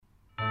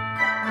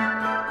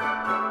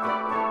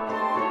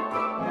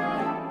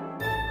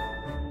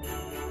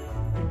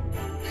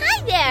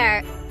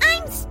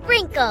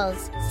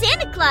Sprinkles,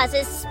 Santa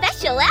Claus's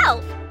special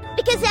elf.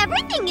 Because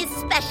everything is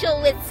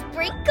special with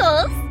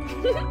sprinkles.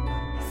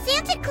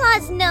 Santa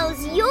Claus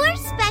knows you're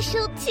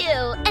special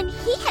too, and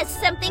he has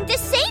something to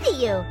say to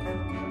you.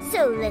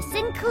 So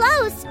listen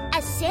close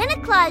as Santa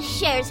Claus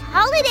shares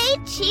holiday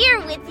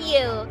cheer with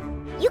you.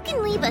 You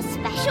can leave a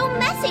special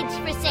message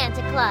for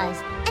Santa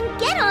Claus and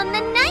get on the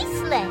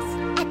nice list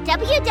at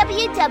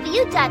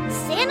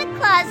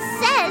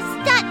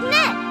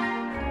www.santaclaussays.net.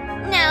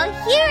 Now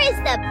here is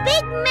the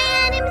big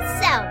man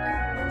himself,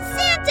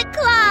 Santa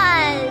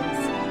Claus!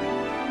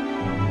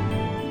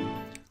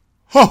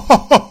 Ho, ho,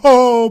 ho,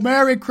 ho!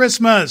 Merry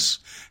Christmas!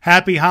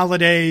 Happy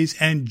holidays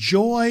and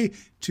joy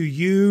to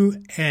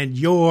you and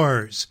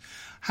yours.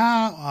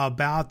 How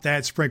about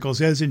that, Sprinkles?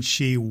 Isn't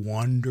she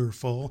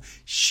wonderful?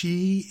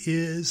 She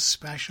is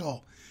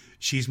special.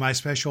 She's my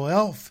special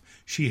elf.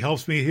 She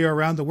helps me here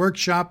around the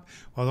workshop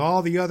with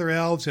all the other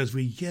elves as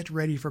we get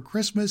ready for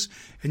Christmas.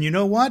 And you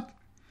know what?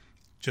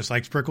 Just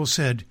like Sprinkles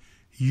said,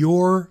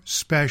 you're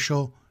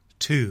special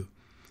too.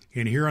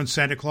 And here on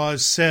Santa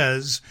Claus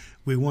Says,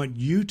 we want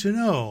you to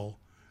know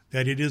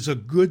that it is a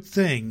good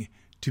thing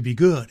to be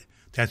good.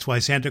 That's why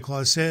Santa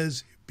Claus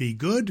says, be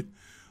good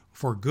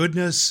for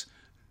goodness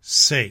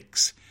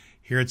sakes.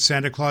 Here at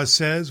Santa Claus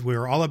Says,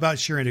 we're all about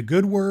sharing a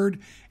good word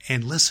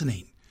and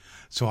listening.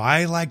 So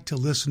I like to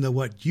listen to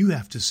what you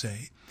have to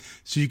say.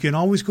 So you can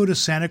always go to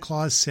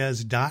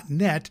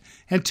santaclaussays.net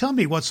and tell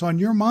me what's on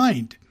your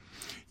mind.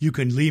 You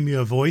can leave me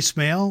a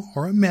voicemail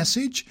or a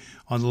message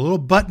on the little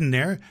button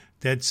there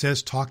that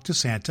says Talk to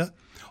Santa.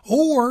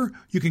 Or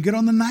you can get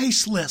on the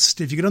nice list.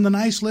 If you get on the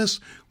nice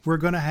list, we're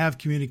going to have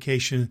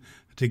communication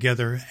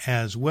together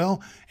as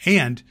well.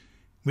 And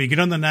when you get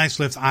on the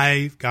nice list,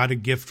 I've got a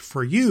gift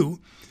for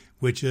you,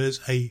 which is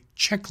a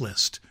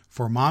checklist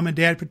for mom and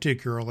dad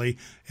particularly.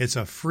 It's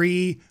a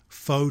free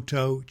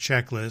photo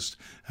checklist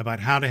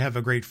about how to have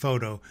a great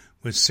photo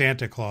with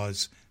Santa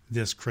Claus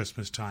this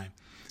Christmas time.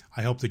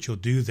 I hope that you'll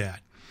do that.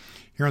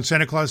 Here on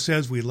Santa Claus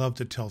Says, we love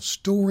to tell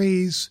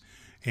stories,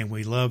 and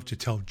we love to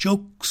tell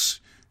jokes,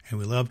 and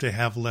we love to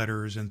have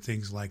letters and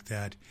things like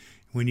that.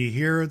 When you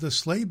hear the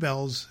sleigh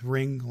bells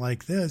ring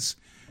like this,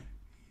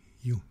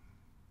 when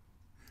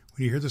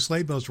you hear the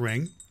sleigh bells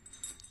ring,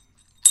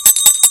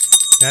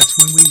 that's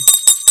when we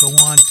go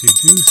on to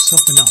do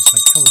something else,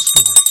 like tell a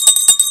story.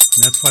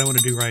 And that's what I want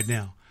to do right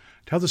now.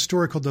 Tell the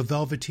story called The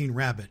Velveteen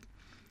Rabbit.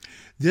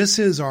 This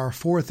is our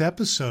fourth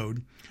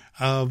episode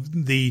of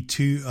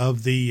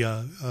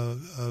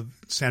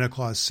Santa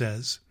Claus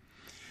Says.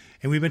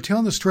 And we've been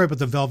telling the story about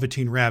the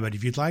Velveteen Rabbit.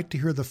 If you'd like to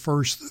hear the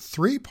first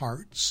three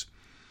parts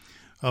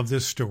of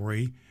this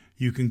story,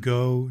 you can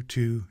go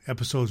to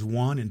episodes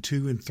 1 and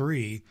 2 and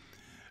 3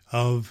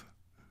 of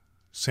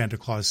Santa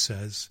Claus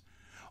Says.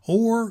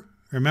 Or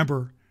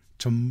remember,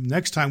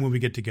 next time when we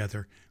get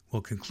together,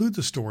 we'll conclude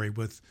the story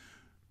with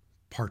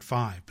part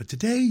 5. But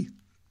today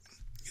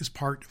is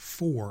part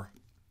 4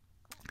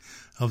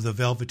 of the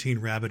Velveteen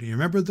Rabbit. And you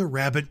remember the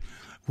rabbit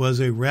was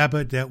a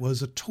rabbit that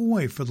was a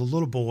toy for the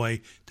little boy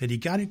that he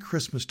got at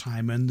Christmas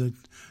time. And the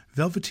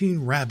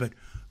Velveteen Rabbit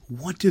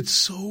wanted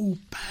so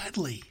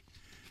badly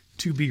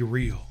to be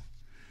real.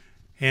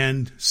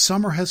 And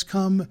summer has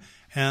come,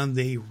 and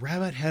the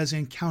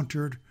Velveteen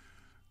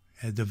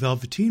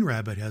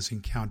Rabbit has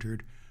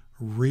encountered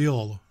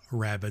real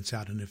rabbits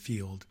out in the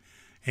field.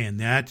 And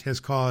that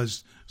has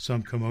caused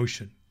some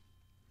commotion.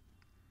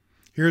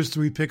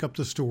 We pick up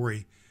the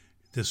story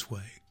this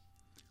way.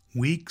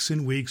 Weeks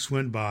and weeks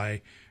went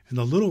by, and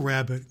the little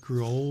rabbit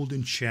grew old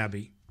and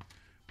shabby.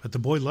 But the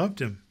boy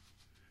loved him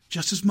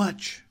just as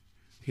much.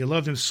 He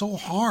loved him so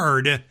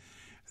hard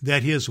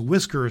that his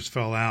whiskers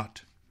fell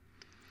out,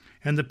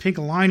 and the pink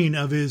lining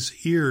of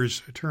his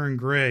ears turned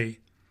gray,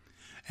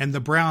 and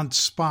the brown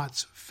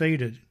spots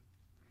faded.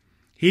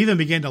 He even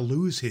began to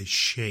lose his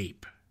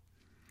shape,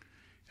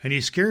 and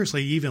he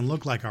scarcely even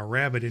looked like a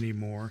rabbit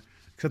anymore,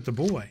 except the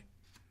boy.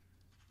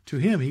 To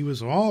him, he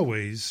was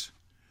always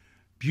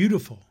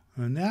beautiful.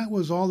 And that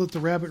was all that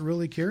the rabbit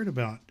really cared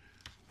about,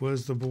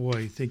 was the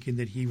boy thinking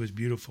that he was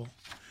beautiful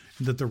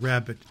and that the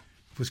rabbit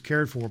was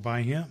cared for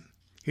by him.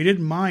 He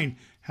didn't mind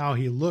how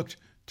he looked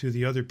to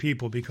the other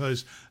people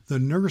because the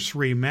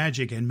nursery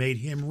magic had made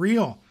him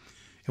real.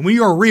 And when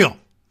you're real,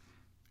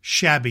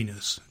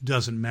 shabbiness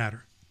doesn't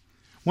matter.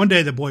 One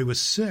day the boy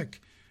was sick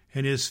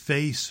and his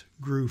face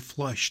grew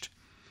flushed,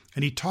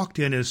 and he talked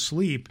in his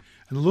sleep,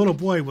 and the little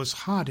boy was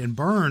hot and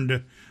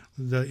burned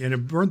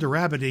the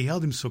rabbit. He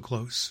held him so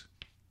close.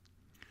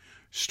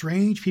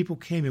 Strange people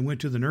came and went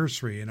to the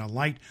nursery, and a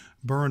light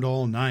burned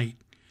all night.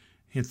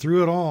 And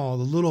through it all,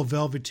 the little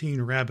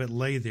Velveteen Rabbit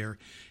lay there,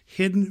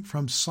 hidden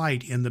from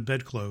sight in the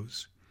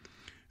bedclothes.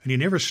 And he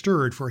never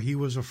stirred, for he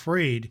was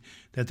afraid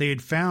that they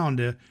had found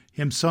that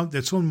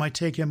someone might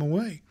take him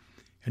away.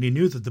 And he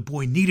knew that the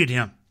boy needed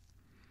him.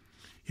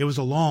 It was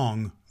a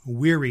long,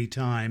 weary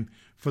time,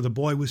 for the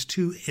boy was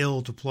too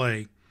ill to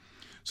play.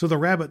 So the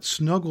rabbit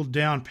snuggled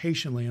down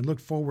patiently and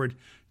looked forward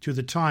to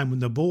the time when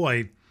the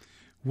boy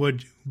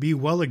would be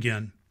well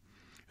again,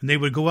 and they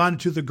would go out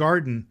into the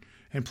garden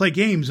and play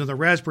games in the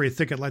raspberry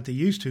thicket like they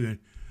used to.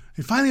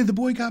 And finally the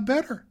boy got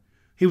better.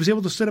 He was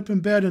able to sit up in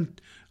bed and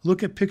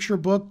look at picture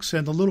books,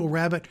 and the little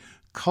rabbit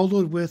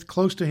cuddled with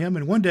close to him.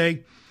 And one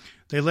day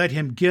they let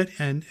him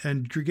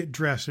get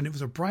dressed, and it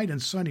was a bright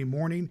and sunny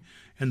morning,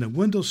 and the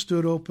window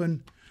stood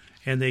open,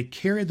 and they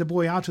carried the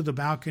boy out to the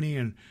balcony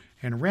and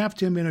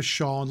wrapped him in a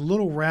shawl, and the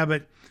little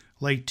rabbit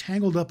lay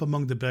tangled up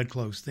among the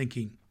bedclothes,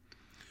 thinking,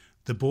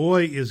 the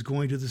boy is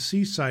going to the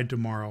seaside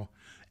tomorrow.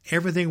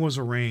 Everything was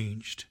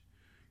arranged,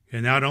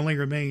 and now it only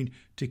remained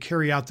to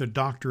carry out the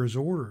doctor's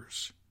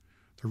orders.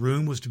 The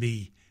room was to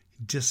be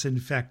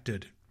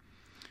disinfected,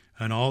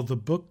 and all the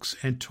books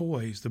and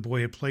toys the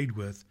boy had played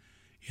with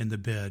in the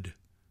bed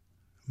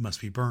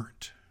must be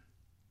burnt.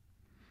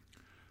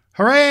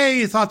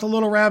 Hooray, thought the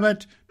little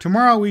rabbit.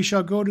 Tomorrow we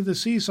shall go to the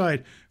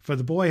seaside, for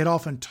the boy had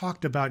often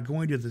talked about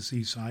going to the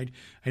seaside,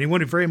 and he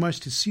wanted very much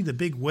to see the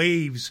big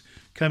waves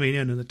coming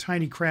in and the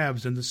tiny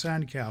crabs and the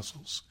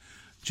sandcastles.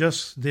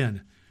 Just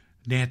then,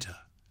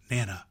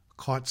 Nana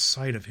caught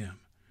sight of him.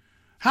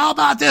 How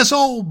about this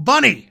old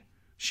bunny?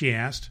 She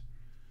asked.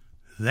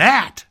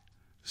 That,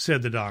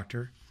 said the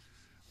doctor.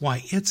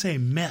 Why, it's a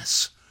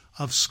mess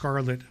of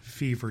scarlet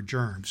fever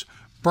germs.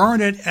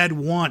 Burn it at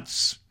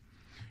once.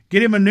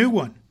 Get him a new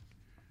one.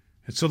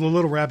 And so the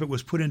little rabbit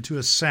was put into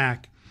a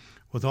sack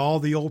with all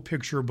the old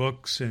picture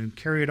books and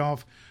carried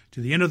off to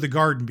the end of the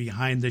garden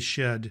behind the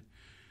shed.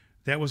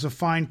 That was a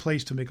fine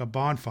place to make a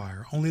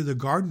bonfire, only the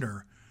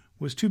gardener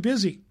was too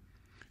busy.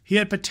 He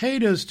had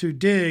potatoes to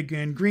dig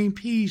and green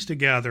peas to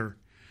gather.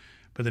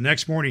 But the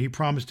next morning he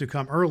promised to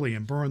come early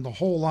and burn the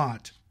whole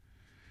lot.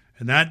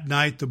 And that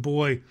night the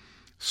boy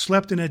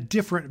slept in a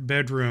different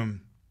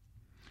bedroom.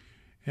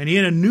 And he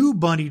had a new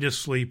bunny to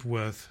sleep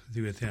with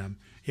him.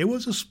 It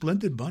was a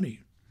splendid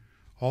bunny,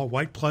 all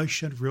white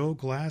plush and real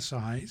glass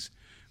eyes.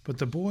 But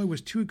the boy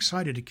was too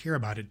excited to care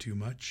about it too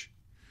much.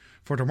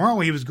 For tomorrow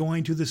he was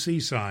going to the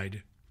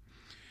seaside.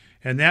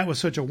 And that was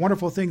such a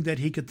wonderful thing that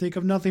he could think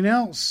of nothing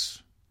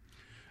else.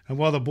 And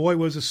while the boy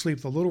was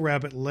asleep, the little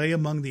rabbit lay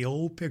among the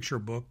old picture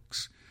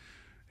books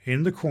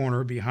in the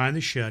corner behind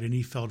the shed, and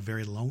he felt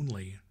very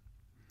lonely.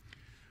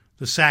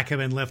 The sack had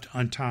been left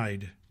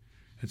untied,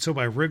 and so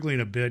by wriggling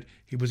a bit,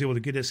 he was able to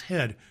get his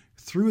head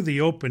through the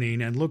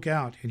opening and look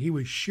out, and he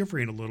was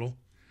shivering a little,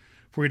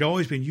 for he'd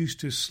always been used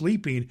to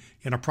sleeping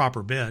in a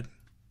proper bed.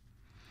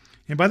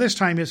 And by this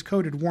time his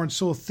coat had worn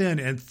so thin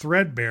and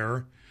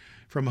threadbare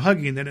from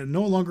hugging that it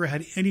no longer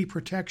had any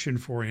protection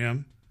for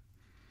him.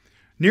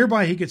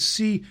 Nearby he could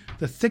see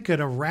the thicket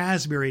of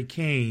raspberry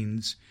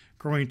canes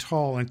growing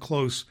tall and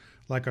close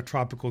like a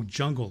tropical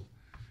jungle,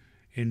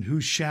 in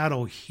whose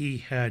shadow he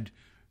had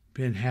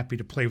been happy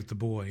to play with the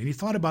boy. And he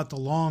thought about the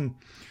long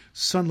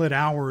sunlit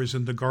hours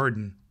in the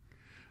garden,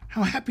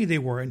 how happy they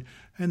were,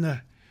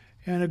 and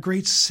a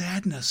great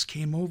sadness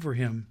came over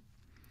him.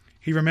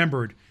 He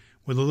remembered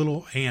when the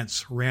little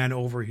ants ran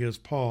over his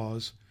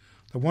paws,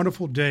 the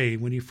wonderful day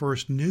when he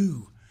first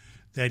knew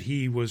that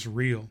he was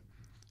real.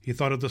 He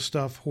thought of the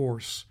stuffed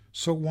horse,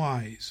 so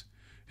wise,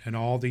 and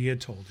all that he had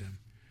told him.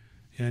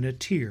 And a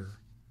tear,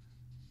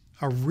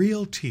 a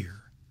real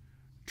tear,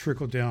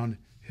 trickled down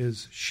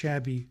his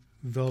shabby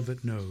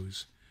velvet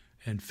nose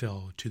and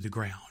fell to the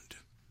ground.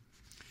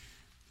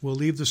 We'll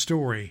leave the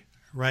story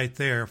right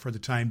there for the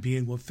time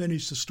being. We'll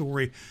finish the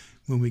story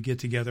when we get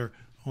together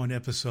on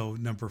episode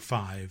number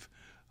 5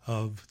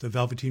 of The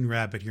Velveteen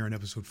Rabbit here in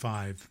episode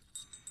 5.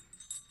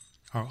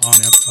 Or on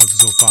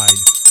episode 5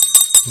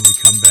 when we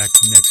come back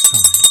next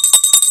time.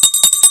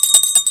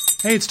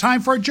 Hey, it's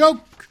time for a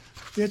joke.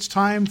 It's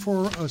time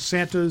for a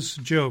Santa's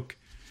joke.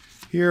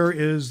 Here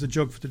is the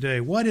joke for today.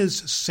 What is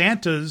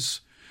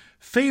Santa's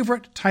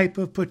favorite type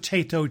of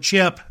potato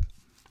chip?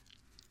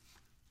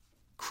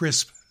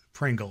 Crisp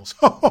Pringles.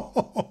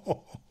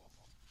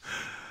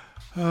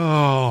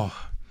 Oh,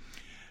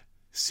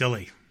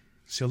 silly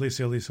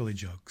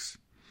jokes.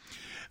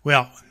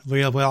 Well,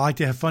 we like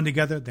to have fun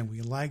together. Then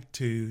we like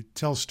to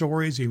tell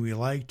stories, and we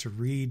like to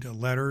read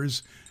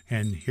letters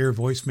and hear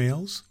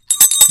voicemails,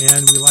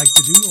 and we like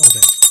to do all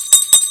that.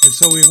 And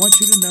so we want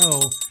you to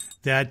know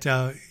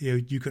that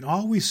you can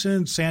always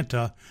send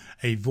Santa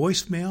a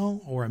voicemail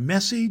or a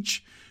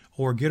message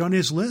or get on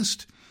his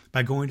list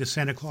by going to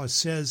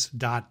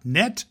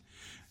SantaClausSays.net.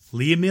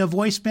 Leave me a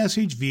voice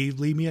message,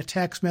 leave me a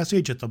text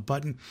message at the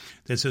button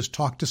that says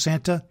Talk to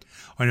Santa.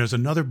 Or there's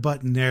another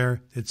button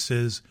there that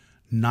says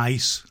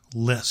Nice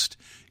List.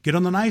 Get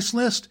on the nice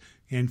list,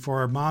 and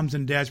for our moms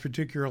and dads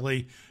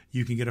particularly,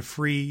 you can get a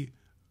free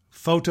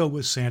photo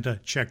with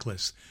Santa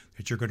checklist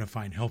that you're going to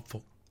find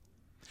helpful.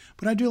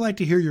 But I do like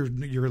to hear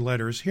your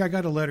letters. Here, I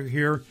got a letter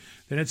here,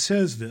 and it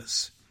says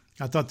this.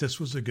 I thought this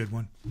was a good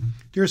one.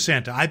 Dear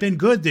Santa, I've been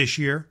good this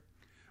year.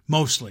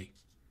 Mostly.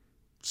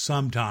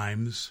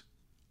 Sometimes.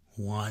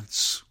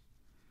 Once.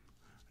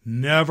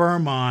 Never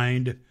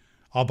mind.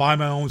 I'll buy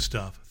my own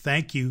stuff.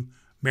 Thank you.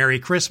 Merry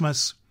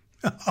Christmas.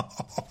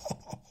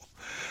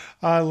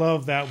 I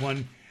love that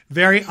one.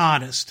 Very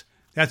honest.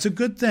 That's a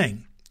good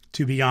thing,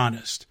 to be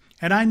honest.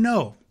 And I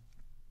know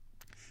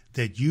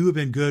that you have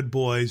been good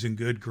boys and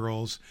good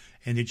girls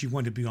and that you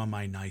want to be on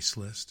my nice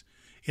list.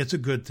 It's a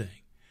good thing.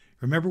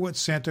 Remember what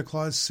Santa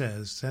Claus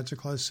says. Santa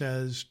Claus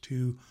says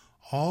to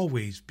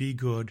always be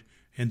good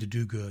and to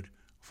do good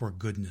for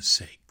goodness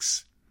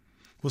sakes.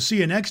 We'll see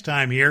you next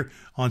time here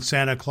on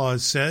Santa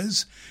Claus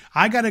Says.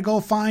 I gotta go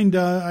find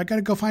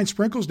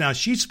Sprinkles now.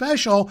 She's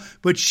special,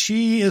 but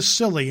she is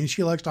silly and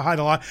she likes to hide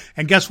a lot.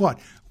 And guess what?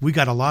 We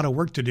got a lot of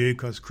work to do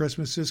because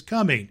Christmas is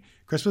coming.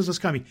 Christmas is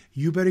coming.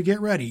 You better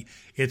get ready.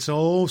 It's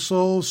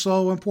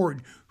so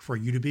important for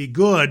you to be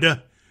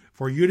good.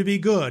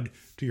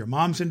 To your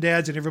moms and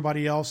dads and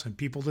everybody else and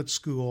people at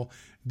school.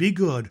 Be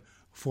good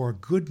for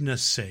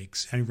goodness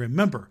sakes. And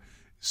remember,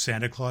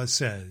 Santa Claus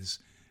says,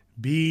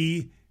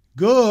 be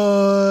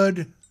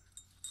good.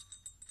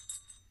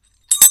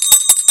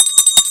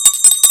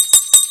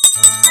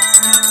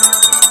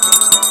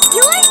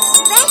 You're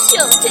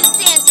special to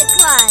Santa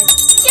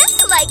Claus,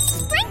 just like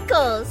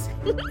Sprinkles.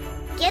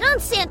 Get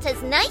on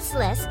Santa's nice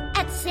list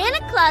at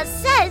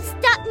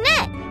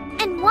SantaClausSays.net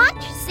and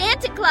watch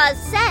Santa Claus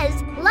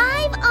Says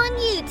live on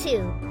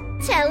YouTube.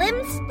 Tell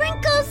him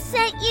Sprinkles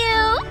sent